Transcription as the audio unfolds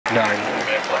9, 8,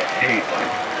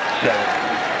 7,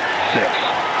 6,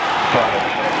 5,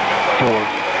 4,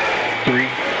 3,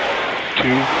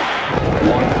 2,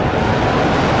 1.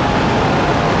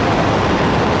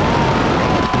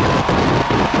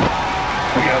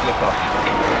 We have liftoff.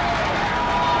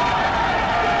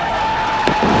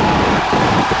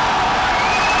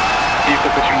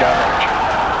 Vehicle pitching downrange.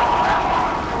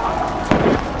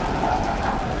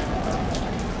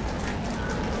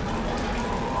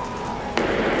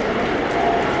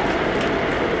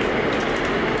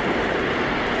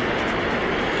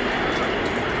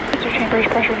 Chambers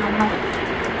pressure nominal.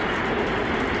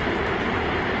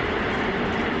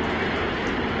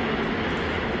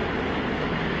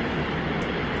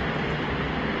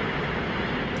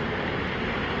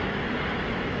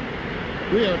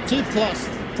 We are T plus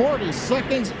 40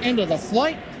 seconds into the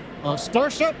flight of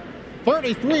Starship.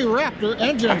 33 Raptor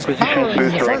engines powering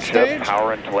the first stage.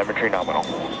 Power and telemetry nominal.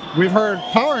 We've heard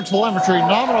power and telemetry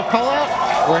nominal call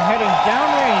out. We're heading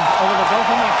downrange over the Gulf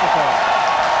of Mexico.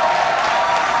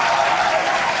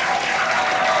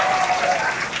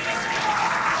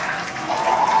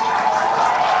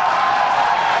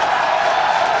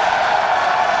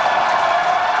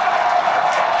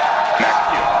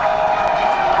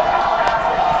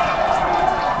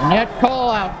 And that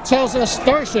call out tells us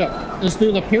Starship is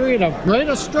through the period of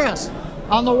greatest stress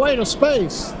on the way to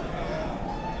space.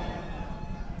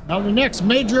 Now the next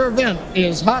major event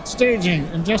is hot staging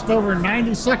in just over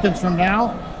 90 seconds from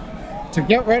now. To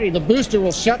get ready, the booster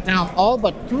will shut down all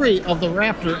but 3 of the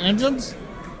Raptor engines.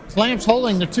 Clamps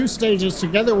holding the 2 stages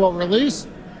together will release,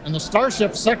 and the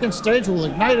Starship's second stage will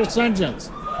ignite its engines.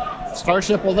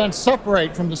 Starship will then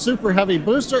separate from the Super Heavy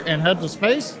booster and head to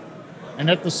space. And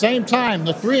at the same time,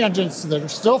 the 3 engines that are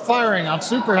still firing on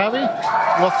Super Heavy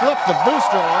will flip the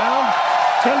booster around.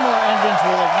 10 more engines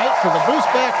will ignite for the boost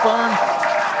back burn,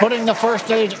 putting the first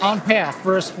stage on path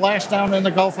for a splashdown in the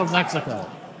Gulf of Mexico.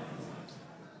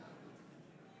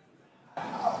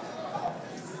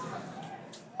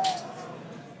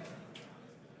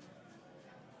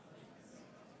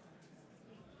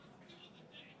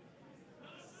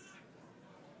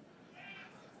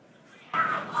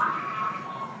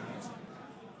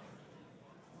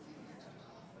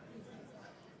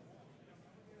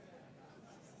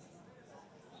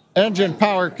 Engine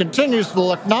power continues to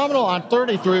look nominal on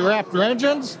 33 Raptor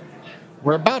engines.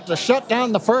 We're about to shut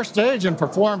down the first stage and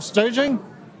perform staging.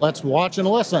 Let's watch and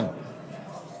listen.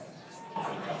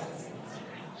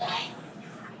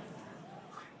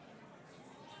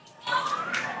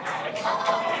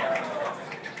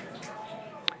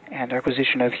 And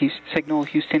acquisition of signal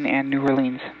Houston and New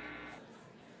Orleans.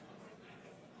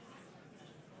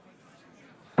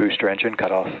 Booster engine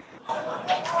cut off.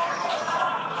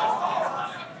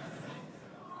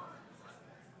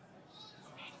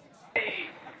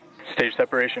 Stage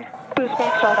separation. Boost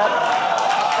back startup.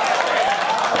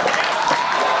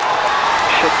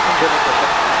 Ship engine ignition.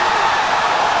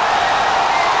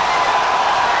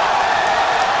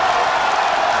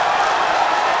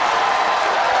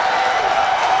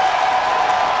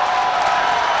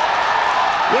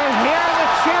 You're hearing the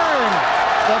cheering.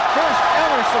 The first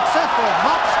ever successful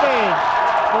hot stage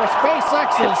for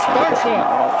SpaceX's Starship.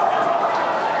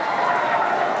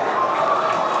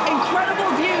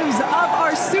 Incredible views of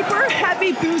our Super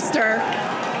Heavy booster.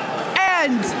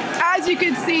 And as you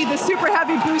can see, the Super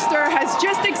Heavy booster has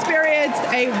just experienced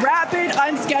a rapid,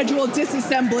 unscheduled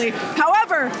disassembly.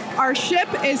 However, our ship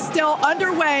is still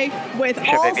underway with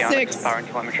all 6. Power and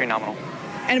telemetry nominal.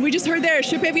 And we just heard there,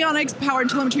 ship avionics, power and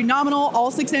telemetry nominal.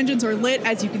 All 6 engines are lit,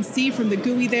 as you can see from the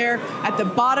GUI there at the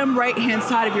bottom right-hand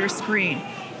side of your screen.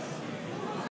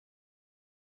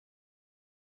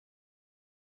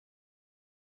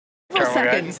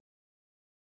 Seconds.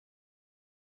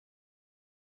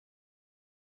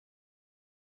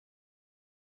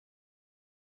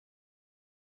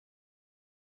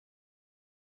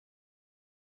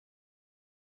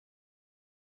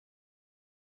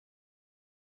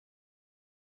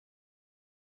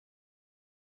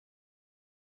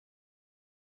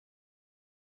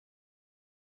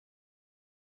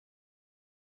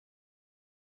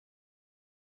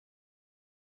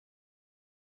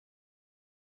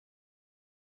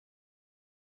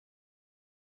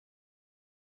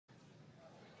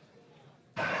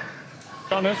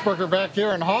 John Innsbrucker back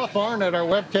here in Hawthorne at our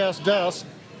webcast desk.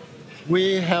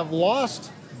 We have lost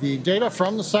the data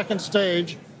from the second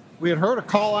stage. We had heard a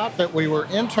call out that we were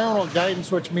in terminal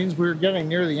guidance, which means we were getting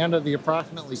near the end of the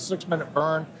approximately 6-minute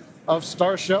burn of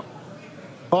Starship.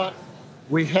 But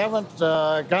we haven't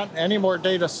gotten any more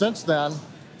data since then,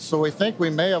 so we think we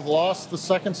may have lost the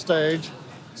second stage.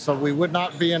 So we would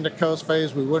not be into coast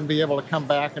phase. We wouldn't be able to come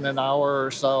back in an hour or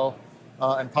so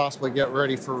and possibly get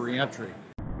ready for reentry.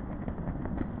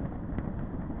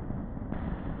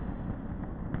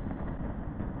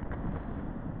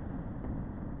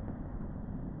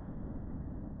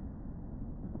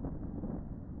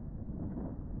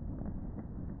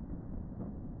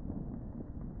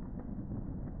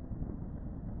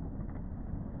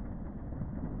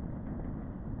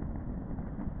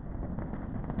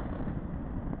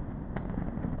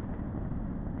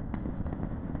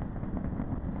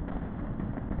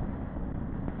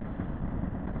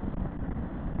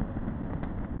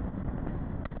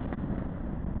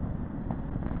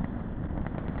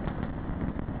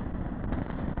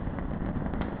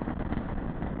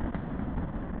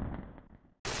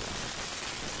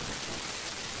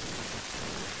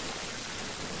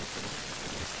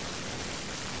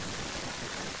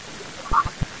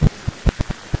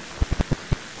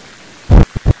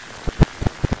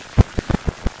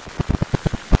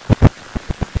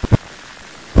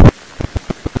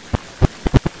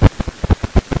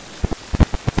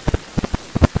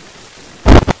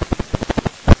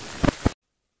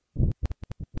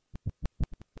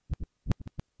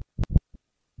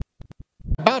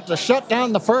 About to shut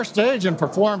down the first stage and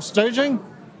perform staging.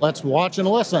 Let's watch and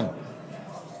listen.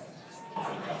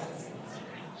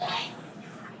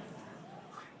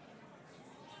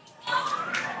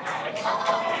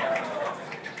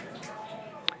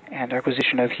 And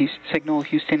acquisition of signal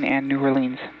Houston and New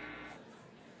Orleans.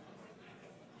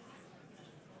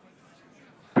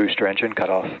 Booster engine cut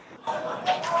off.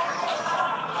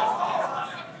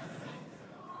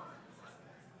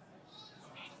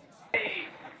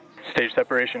 Stage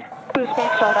separation. Boosting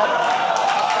startup.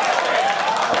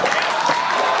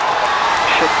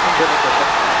 Ship engine ignition.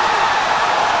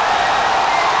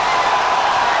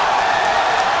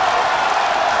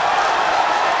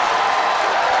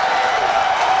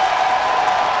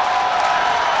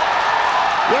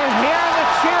 You're hearing the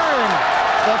cheering.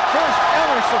 The first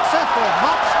ever successful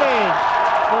hot stage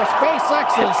for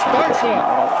SpaceX's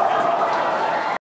Starship.